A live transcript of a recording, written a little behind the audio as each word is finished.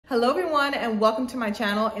Hello everyone and welcome to my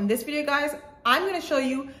channel. In this video guys, I'm going to show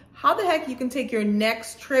you how the heck you can take your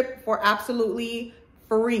next trip for absolutely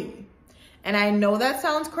free. And I know that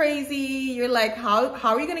sounds crazy. You're like, how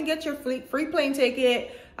are you going to get your free plane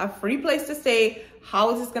ticket, a free place to stay?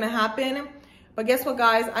 How is this going to happen? But guess what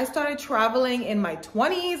guys, I started traveling in my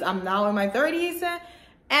 20s. I'm now in my 30s.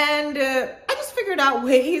 And I just figured out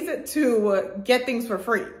ways to get things for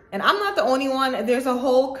free. And I'm not the only one. There's a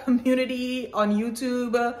whole community on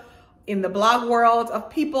YouTube, in the blog world, of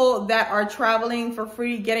people that are traveling for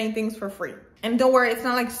free, getting things for free. And don't worry, it's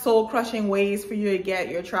not like soul-crushing ways for you to get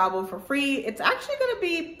your travel for free. It's actually gonna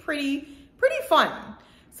be pretty fun.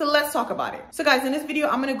 So let's talk about it. So guys, in this video,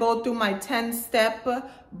 I'm gonna go through my 10-step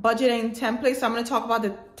budgeting template. So I'm gonna talk about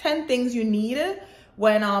the 10 things you need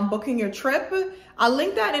when booking your trip. I'll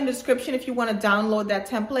link that in the description if you want to download that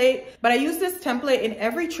template. But I use this template in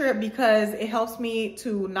every trip because it helps me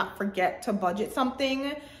to not forget to budget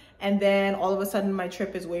something, and then all of a sudden my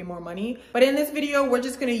trip is way more money. But in this video, we're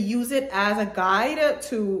just going to use it as a guide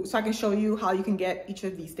so I can show you how you can get each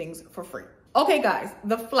of these things for free. Okay guys,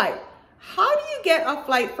 the flight. How do you get a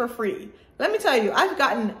flight for free? Let me tell you, I've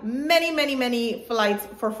gotten many flights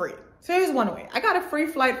for free. So here's one way. I got a free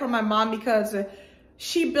flight from my mom because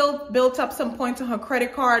she built up some points on her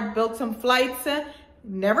credit card, built some flights,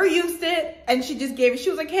 never used it, and she just gave it. She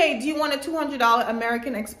was like, hey, do you want a $200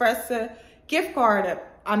 American Express gift card?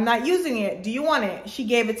 I'm not using it. Do you want it? She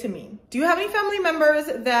gave it to me. Do you have any family members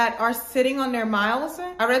that are sitting on their miles?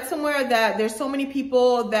 I read somewhere that there's so many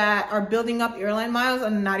people that are building up airline miles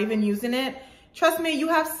and not even using it. Trust me, you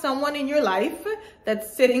have someone in your life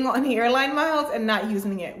that's sitting on the airline miles and not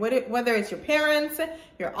using it. Whether it's your parents,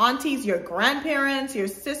 your aunties, your grandparents, your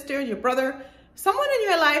sister, your brother, someone in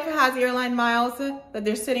your life has airline miles that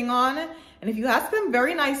they're sitting on. And if you ask them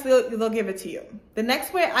very nicely, they'll give it to you. The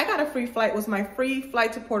next way I got a free flight was my free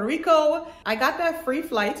flight to Puerto Rico. I got that free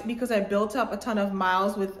flight because I built up a ton of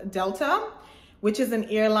miles with Delta, which is an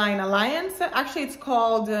airline alliance. Actually, it's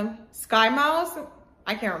called Sky Miles.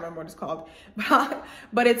 I can't remember what it's called,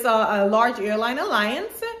 but it's a large airline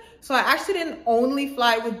alliance. So I actually didn't only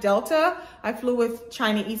fly with Delta. I flew with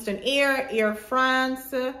China Eastern Air, Air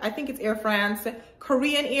France, I think it's Air France,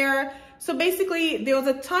 Korean Air. So basically there was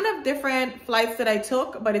a ton of different flights that I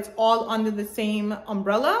took, but it's all under the same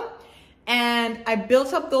umbrella. And I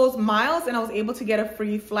built up those miles and I was able to get a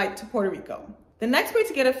free flight to Puerto Rico. The next way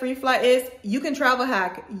to get a free flight is you can travel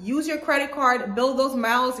hack. Use your credit card, build those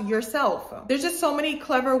miles yourself. There's just so many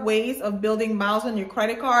clever ways of building miles on your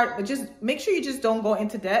credit card, but just make sure you just don't go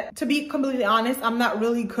into debt. To be completely honest, I'm not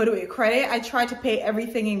really good with credit. I try to pay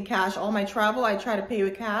everything in cash. All my travel, I try to pay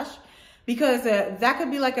with cash, because that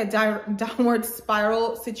could be like a downward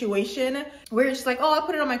spiral situation where you're just like, oh, I'll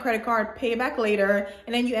put it on my credit card, pay it back later,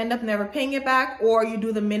 and then you end up never paying it back, or you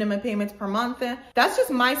do the minimum payments per month. That's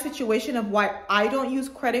just my situation of why I don't use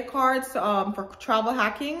credit cards for travel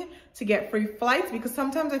hacking to get free flights, because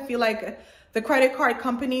sometimes I feel like the credit card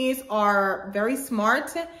companies are very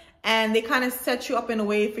smart and they kind of set you up in a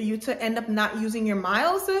way for you to end up not using your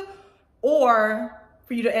miles, or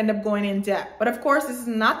for you to end up going in debt. But of course, this is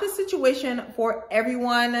not the situation for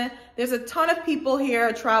everyone. There's a ton of people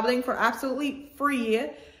here traveling for absolutely free,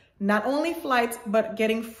 not only flights, but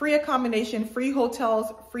getting free accommodation, free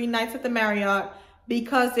hotels, free nights at the Marriott,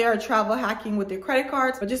 because they are travel hacking with their credit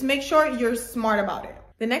cards. But just make sure you're smart about it.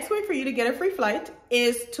 The next way for you to get a free flight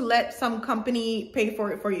is to let some company pay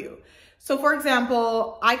for it for you. So for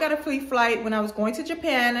example, I got a free flight when I was going to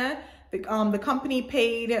Japan. The company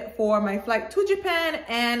paid for my flight to Japan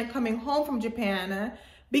and coming home from Japan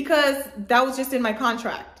because that was just in my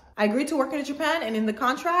contract. I agreed to work in Japan, and in the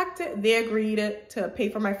contract, they agreed to pay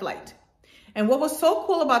for my flight. And what was so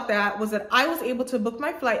cool about that was that I was able to book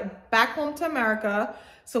my flight back home to America.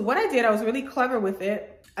 So what I did, I was really clever with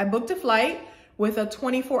it. I booked a flight with a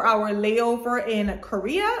 24-hour layover in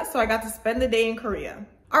Korea. So I got to spend the day in Korea.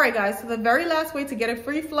 All right, guys, so the very last way to get a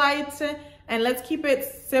free flight, and let's keep it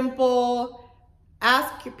simple,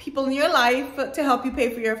 ask people in your life to help you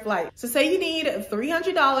pay for your flight. So say you need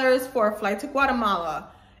 $300 for a flight to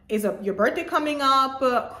Guatemala. Is your birthday coming up?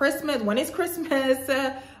 Christmas? When is Christmas?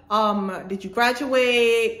 Did you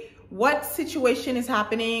graduate? What situation is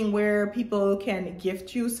happening where people can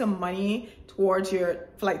gift you some money towards your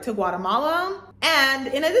flight to Guatemala? And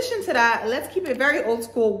in addition to that, let's keep it very old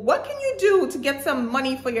school. What can you do to get some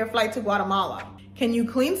money for your flight to Guatemala? Can you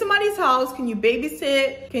clean somebody's house? Can you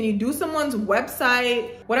babysit? Can you do someone's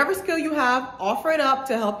website? Whatever skill you have, offer it up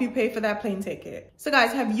to help you pay for that plane ticket. So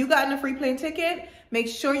guys, have you gotten a free plane ticket? Make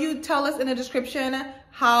sure you tell us in the description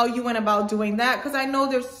how you went about doing that, because I know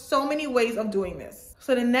there's so many ways of doing this.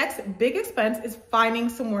 So the next big expense is finding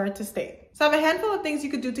somewhere to stay. So I have a handful of things you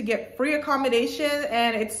could do to get free accommodation,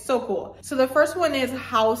 and it's so cool. So the first one is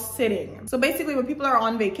house sitting. So basically when people are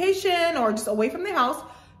on vacation or just away from their house,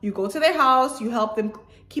 you go to their house, you help them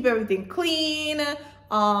keep everything clean,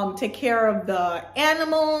 take care of the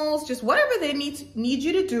animals, just whatever they need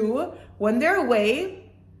you to do when they're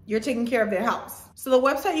away, you're taking care of their house. So the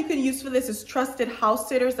website you can use for this is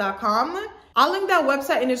trustedhousesitters.com. I'll link that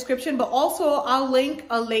website in the description, but also I'll link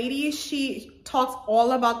a lady. She talks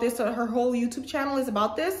all about this. Her whole YouTube channel is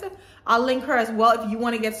about this. I'll link her as well if you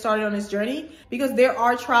want to get started on this journey, because there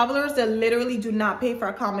are travelers that literally do not pay for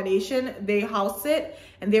accommodation. They house sit,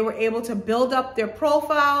 and they were able to build up their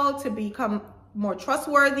profile to become more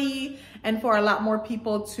trustworthy and for a lot more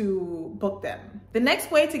people to book them. The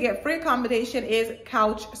next way to get free accommodation is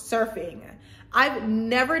couch surfing. I've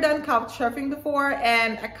never done couch surfing before,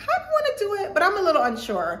 and I kind of want to do it, but I'm a little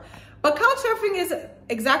unsure. But couch surfing is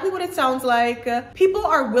exactly what it sounds like. People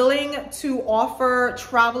are willing to offer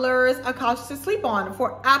travelers a couch to sleep on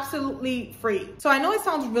for absolutely free. So I know it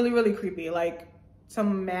sounds really, really creepy, like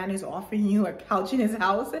some man is offering you a couch in his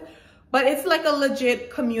house, but it's like a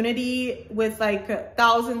legit community with like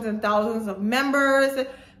thousands and thousands of members.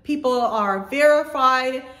 People are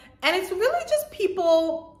verified. And it's really just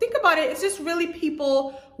people, think about it, it's just really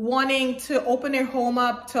people wanting to open their home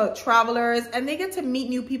up to travelers, and they get to meet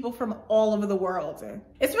new people from all over the world.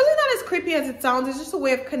 It's really not as creepy as it sounds. It's just a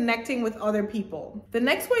way of connecting with other people. The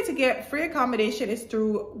next way to get free accommodation is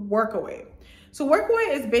through Workaway. So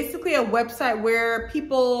Workaway is basically a website where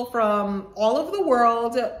people from all over the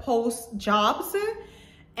world post jobs,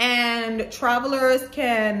 and travelers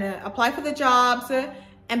can apply for the jobs,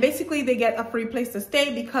 and basically they get a free place to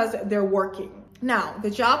stay because they're working. Now, the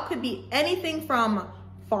job could be anything from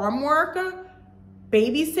farm work,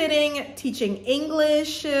 babysitting, teaching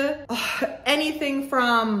English, anything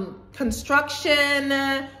from construction,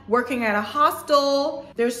 working at a hostel.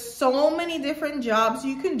 There's so many different jobs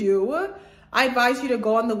you can do. I advise you to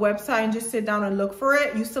go on the website and just sit down and look for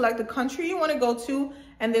it. You select the country you want to go to,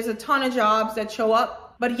 and there's a ton of jobs that show up.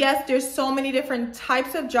 But yes, there's so many different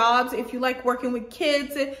types of jobs. If you like working with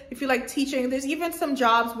kids, if you like teaching, there's even some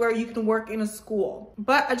jobs where you can work in a school.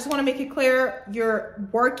 But I just want to make it clear, you're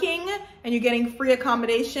working and you're getting free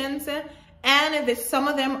accommodations, and some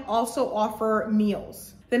of them also offer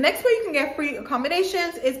meals. The next way you can get free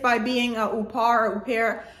accommodations is by being a au pair or au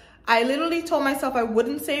pair. I literally told myself I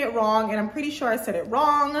wouldn't say it wrong, and I'm pretty sure I said it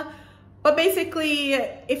wrong. But basically,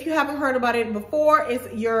 if you haven't heard about it before,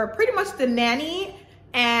 you're pretty much the nanny,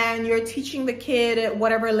 and you're teaching the kid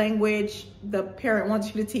whatever language the parent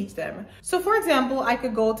wants you to teach them. So for example, I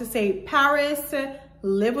could go to say Paris,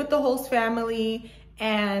 live with the host family,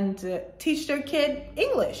 and teach their kid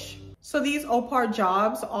English. So these au pair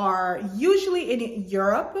jobs are usually in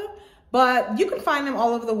Europe, but you can find them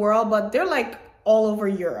all over the world, but they're like all over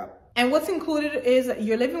Europe. And what's included is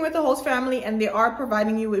you're living with the host family, and they are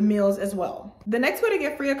providing you with meals as well. The next way to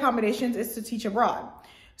get free accommodations is to teach abroad.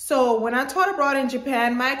 So when I taught abroad in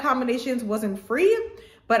Japan, my accommodations wasn't free,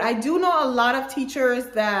 but I do know a lot of teachers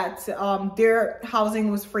that their housing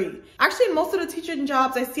was free. Actually, most of the teaching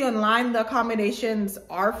jobs I see online, the accommodations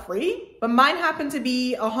are free, but mine happened to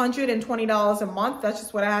be $120 a month. That's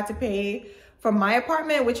just what I had to pay for my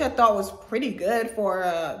apartment, which I thought was pretty good for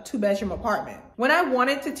a 2-bedroom apartment. When I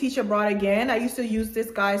wanted to teach abroad again, I used to use this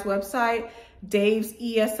guy's website, Dave's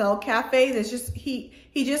ESL Cafe. There's just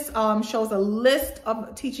he just shows a list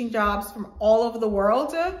of teaching jobs from all over the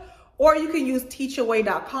world, or you can use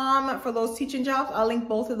teachaway.com for those teaching jobs. I'll link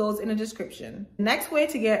both of those in the description. The next way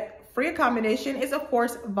to get free accommodation is, of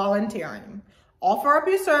course, volunteering. Offer up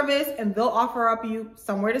your service and they'll offer up you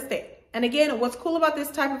somewhere to stay. And again, what's cool about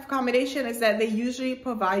this type of accommodation is that they usually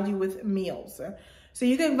provide you with meals. So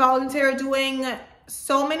you can volunteer doing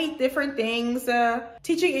so many different things.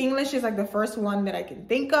 Teaching English is like the first one that I can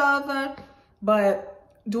think of, but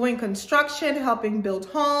doing construction, helping build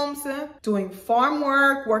homes, doing farm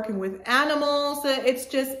work, working with animals, it's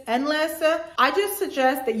just endless. I just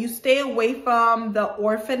suggest that you stay away from the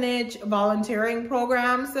orphanage volunteering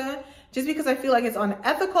programs, just because I feel like it's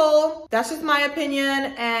unethical. That's just my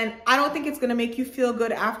opinion, and I don't think it's gonna make you feel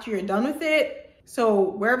good after you're done with it. So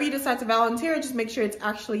wherever you decide to volunteer, just make sure it's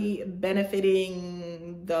actually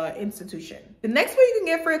benefiting the institution. The next way you can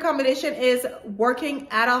get free accommodation is working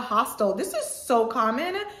at a hostel. This is so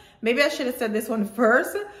common. Maybe I should have said this one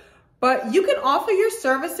first, but you can offer your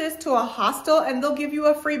services to a hostel and they'll give you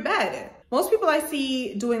a free bed. Most people I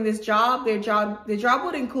see doing this job, their job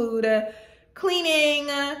would include cleaning,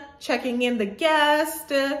 checking in the guest,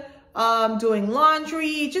 doing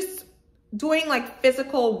laundry, just doing like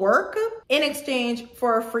physical work in exchange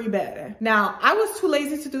for a free bed. Now, I was too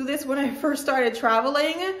lazy to do this when I first started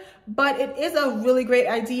traveling, but it is a really great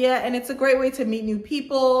idea and it's a great way to meet new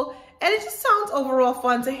people. And it just sounds overall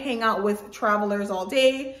fun to hang out with travelers all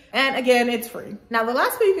day. And again, it's free. Now, the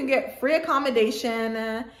last way you can get free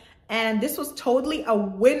accommodation, and this was totally a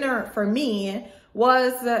winner for me,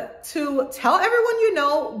 was to tell everyone you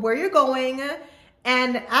know where you're going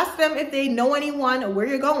and ask them if they know anyone where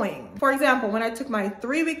you're going. For example, when I took my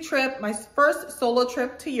 3-week trip, my first solo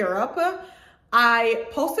trip to Europe, I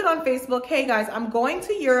posted on Facebook, hey guys, I'm going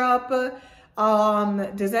to Europe.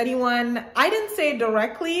 Does anyone, I didn't say it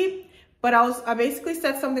directly, but I basically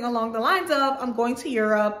said something along the lines of, I'm going to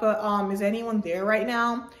Europe. Is anyone there right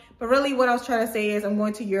now? But really what I was trying to say is, I'm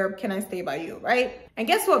going to Europe. Can I stay by you, right? And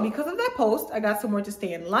guess what? Because of that post, I got somewhere to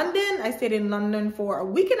stay in London. I stayed in London for a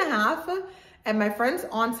week and a half at my friend's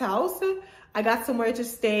aunt's house. I got somewhere to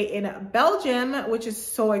stay in Belgium, which is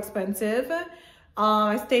so expensive.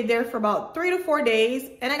 I stayed there for about 3 to 4 days,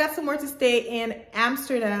 and I got somewhere to stay in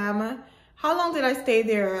Amsterdam. How long did I stay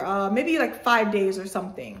there? Maybe like 5 days or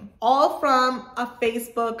something. All from a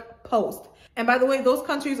Facebook post. And by the way, those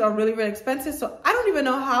countries are really, really expensive. So I don't even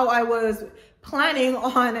know how I was planning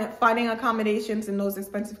on finding accommodations in those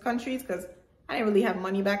expensive countries because I didn't really have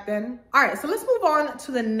money back then. All right, so let's move on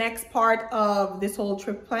to the next part of this whole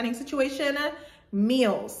trip planning situation,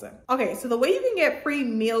 meals. Okay, so the way you can get free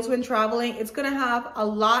meals when traveling, it's gonna have a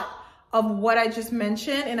lot of what I just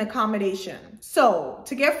mentioned in accommodation. So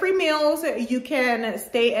to get free meals, you can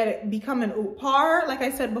stay at, become an au pair. Like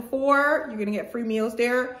I said before, you're gonna get free meals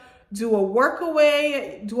there. Do a work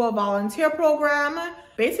away, do a volunteer program.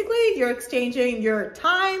 Basically, you're exchanging your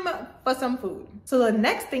time for some food. So the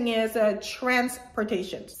next thing is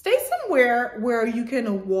transportation. Stay somewhere where you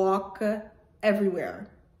can walk everywhere,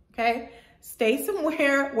 okay? Stay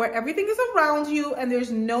somewhere where everything is around you and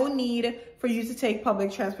there's no need for you to take public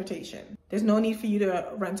transportation. There's no need for you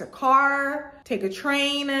to rent a car, take a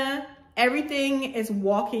train. Everything is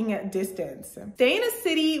walking distance. Stay in a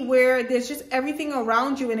city where there's just everything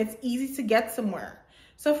around you and it's easy to get somewhere.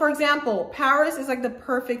 So for example, Paris is like the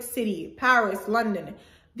perfect city. Paris, London,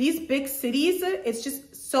 these big cities, it's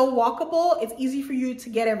just so walkable. It's easy for you to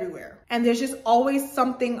get everywhere. And there's just always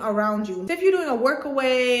something around you. So if you're doing a work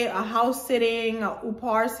away, a house sitting, a au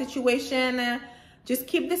pair situation, just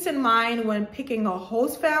keep this in mind when picking a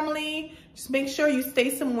host family. Just make sure you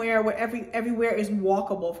stay somewhere where everywhere is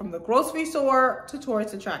walkable, from the grocery store to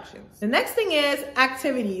tourist attractions. The next thing is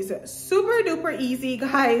activities. Super duper easy,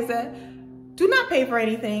 guys. Do not pay for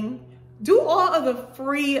anything. Do all of the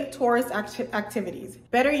free tourist activities.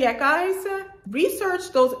 Better yet, guys,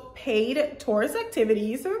 research those paid tourist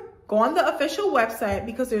activities. Go on the official website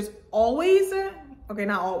because there's always, okay,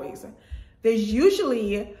 not always, there's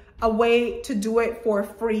usually a way to do it for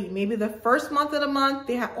free. Maybe the first month of the month,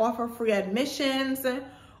 they offer free admissions,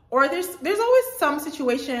 or there's always some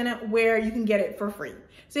situation where you can get it for free.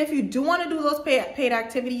 So if you do want to do those paid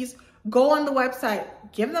activities, go on the website,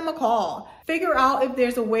 give them a call, figure out if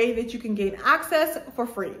there's a way that you can gain access for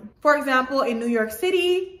free. For example, in New York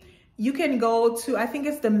City, you can go to, I think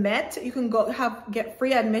it's the Met, you can go get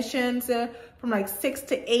free admissions from like 6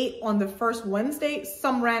 to 8 on the first Wednesday,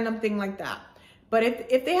 some random thing like that. But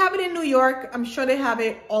if they have it in New York, I'm sure they have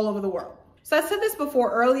it all over the world. So I said this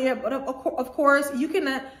before earlier, but of course, you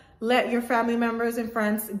can let your family members and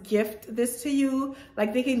friends gift this to you.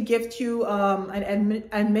 Like they can gift you an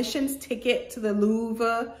admissions ticket to the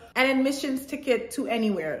Louvre, an admissions ticket to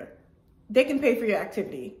anywhere. They can pay for your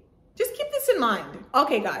activity. Just keep this in mind.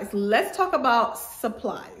 Okay, guys, let's talk about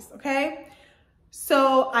supplies, okay?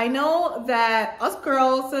 So I know that us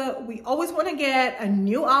girls, we always want to get a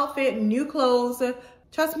new outfit, new clothes.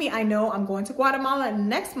 Trust me, I know I'm going to Guatemala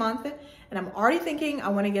next month and I'm already thinking I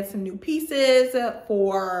want to get some new pieces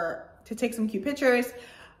to take some cute pictures.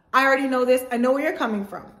 I already know this. I know where you're coming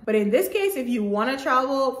from. But in this case, if you want to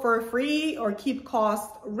travel for free or keep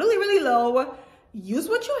costs really, really low, use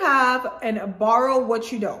what you have and borrow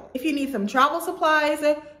what you don't. If you need some travel supplies,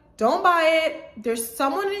 don't buy it. There's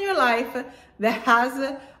someone in your life that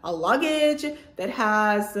has a luggage, that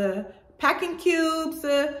has packing cubes,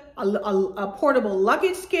 a portable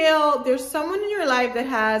luggage scale. There's someone in your life that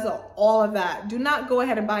has all of that. Do not go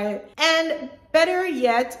ahead and buy it. And better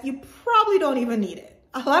yet, you probably don't even need it.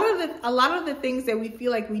 A lot of the things that we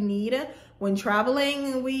feel like we need when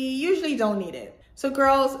traveling, we usually don't need it. So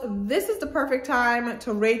girls, this is the perfect time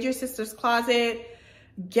to raid your sister's closet,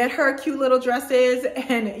 get her cute little dresses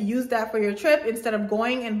and use that for your trip instead of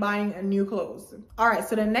going and buying new clothes. All right,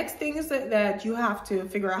 so the next things that you have to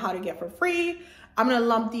figure out how to get for free, I'm gonna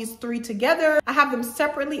lump these three together. I have them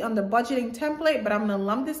separately on the budgeting template, but I'm gonna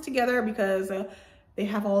lump this together because they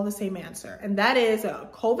have all the same answer. And that is a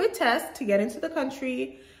COVID test to get into the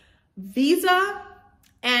country, visa,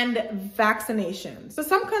 and vaccinations. So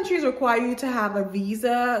some countries require you to have a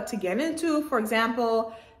visa to get into. For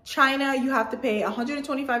example, China, you have to pay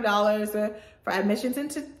 $125 for admissions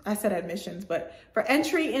into, I said admissions, but for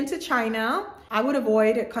entry into China. I would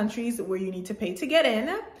avoid countries where you need to pay to get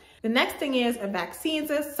in. The next thing is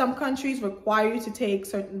vaccines. Some countries require you to take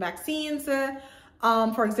certain vaccines.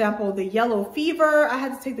 For example, the yellow fever. I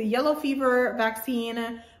had to take the yellow fever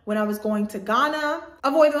vaccine when I was going to Ghana.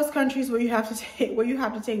 Avoid those countries where you have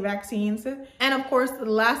to take vaccines. And of course, the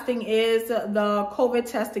last thing is the COVID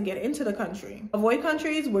test to get into the country. Avoid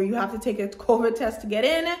countries where you have to take a COVID test to get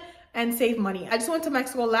in and save money. I just went to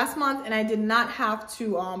Mexico last month and I did not have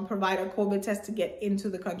to provide a COVID test to get into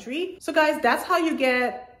the country. So guys, that's how you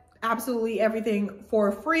get absolutely everything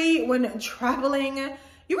for free when traveling.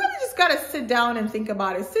 You really just gotta sit down and think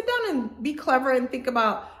about it. Sit down and be clever and think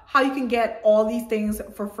about how you can get all these things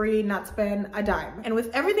for free, not spend a dime. And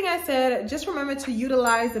with everything I said, just remember to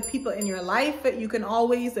utilize the people in your life. You can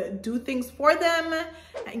always do things for them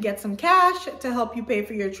and get some cash to help you pay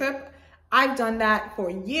for your trip. I've done that for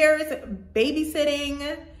years,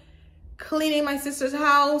 babysitting, cleaning my sister's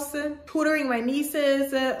house, tutoring my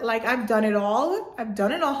nieces. Like I've done it all. I've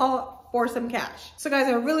done it all for some cash. So guys,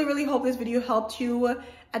 I really, really hope this video helped you.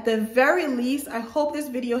 At the very least, I hope this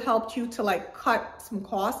video helped you to like cut some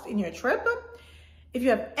cost in your trip. If you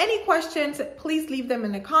have any questions, please leave them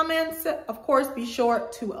in the comments. Of course, be sure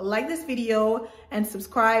to like this video and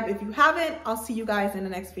subscribe if you haven't. I'll see you guys in the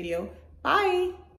next video. Bye.